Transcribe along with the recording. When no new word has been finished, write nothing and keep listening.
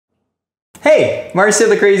Hey, Marcio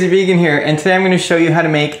the Crazy Vegan here, and today I'm going to show you how to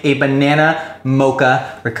make a banana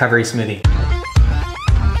mocha recovery smoothie.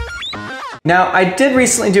 Now, I did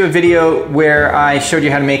recently do a video where I showed you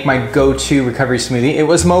how to make my go-to recovery smoothie. It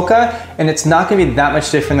was mocha, and it's not going to be that much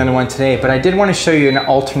different than the one today, but I did want to show you an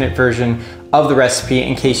alternate version of the recipe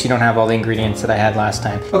in case you don't have all the ingredients that I had last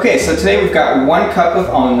time. Okay, so today we've got 1 cup of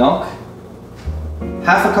almond milk,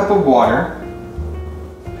 half a cup of water,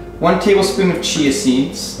 1 tablespoon of chia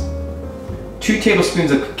seeds, 2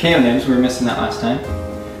 tablespoons of cacao nibs, we were missing that last time,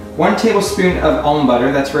 1 tablespoon of almond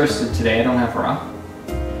butter, that's roasted today, I don't have raw.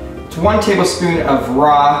 It's 1 tablespoon of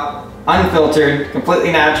raw, unfiltered,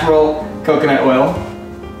 completely natural coconut oil,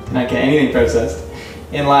 not getting anything processed.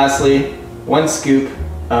 And lastly, 1 scoop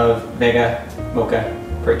of Vega mocha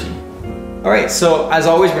protein. All right, so as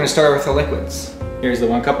always, we're gonna start with the liquids. Here's the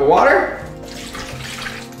 1 cup of water.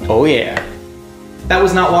 Oh yeah. That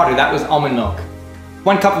was not water, that was almond milk.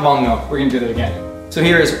 1 cup of almond milk, we're gonna do that again. So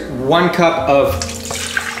here is 1 cup of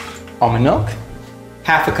almond milk,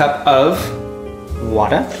 half a cup of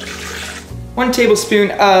water, 1 tablespoon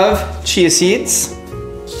of chia seeds,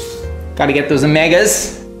 gotta get those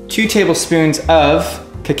omegas, 2 tablespoons of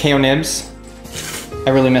cacao nibs. I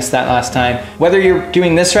really missed that last time. Whether you're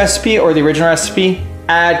doing this recipe or the original recipe,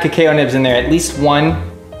 add cacao nibs in there, at least 1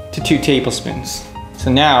 to 2 tablespoons. So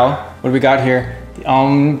now, what do we got here? The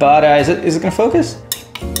almond butter, is it gonna focus?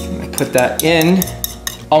 I'm gonna put that in.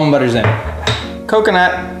 Almond butter's in.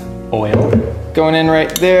 Coconut oil going in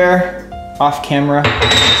right there, off camera,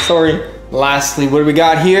 sorry. Lastly, what do we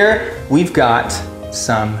got here? We've got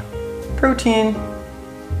some protein.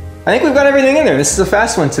 I think we've got everything in there. This is a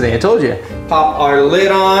fast one today, I told you. Pop our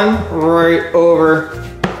lid on right over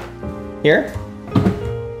here.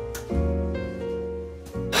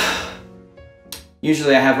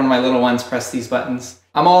 Usually I have one of my little ones press these buttons.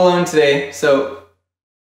 I'm all alone today, so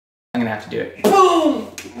I'm gonna have to do it. Boom!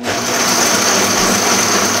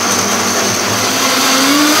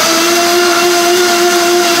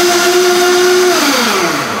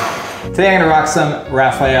 Today I'm gonna rock some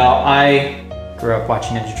Raphael. I grew up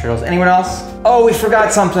watching Ninja Turtles. Anyone else? Oh, we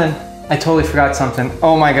forgot something. I totally forgot something.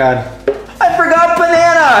 Oh my God. I forgot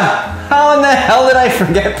banana! How in the hell did I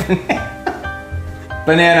forget banana?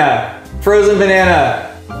 Banana. Frozen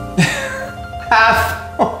banana.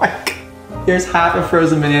 Half. Oh my God. Here's half a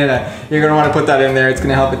frozen banana. You're gonna wanna put that in there. It's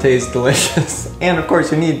gonna help it taste delicious. And of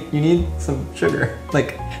course you need some sugar.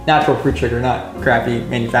 Like natural fruit sugar, not crappy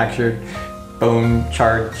manufactured bone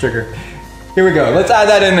charred sugar. Here we go, let's add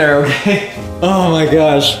that in there, okay? Oh my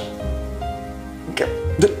gosh. Okay.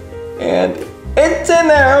 And it's in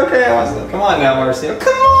there, okay. Come on now, Marcio.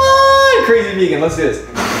 Come on, Crazy Vegan, let's do this.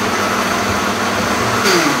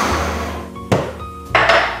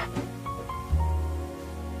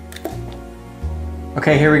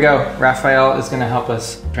 Okay, here we go. Raphael is gonna help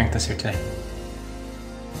us drink this here today.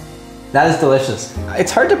 That is delicious.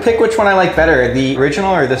 It's hard to pick which one I like better, the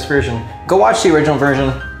original or this version. Go watch the original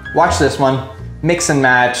version, watch this one, mix and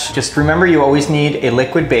match. Just remember you always need a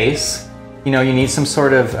liquid base. You know, you need some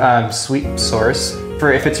sort of sweet source.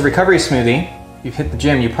 For if it's a recovery smoothie, you've hit the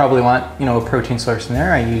gym, you probably want, you know, a protein source in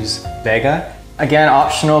there. I use Vega. Again,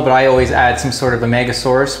 optional, but I always add some sort of omega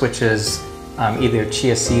source, which is either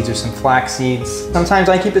chia seeds or some flax seeds. Sometimes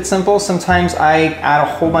I keep it simple, sometimes I add a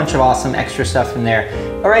whole bunch of awesome extra stuff in there.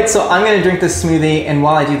 All right, so I'm gonna drink this smoothie, and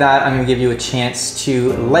while I do that, I'm gonna give you a chance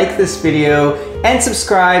to like this video and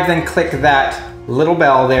subscribe, then click that little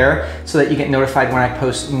bell there so that you get notified when I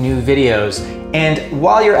post new videos. And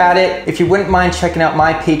while you're at it, if you wouldn't mind checking out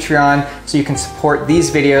my Patreon so you can support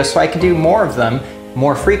these videos so I can do more of them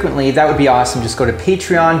more frequently, that would be awesome. Just go to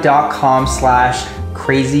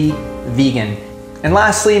patreon.com/crazyvegan. And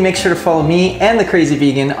lastly, make sure to follow me and the Crazy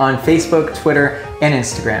Vegan on Facebook, Twitter, and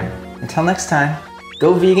Instagram. Until next time,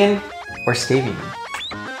 go vegan or stay vegan.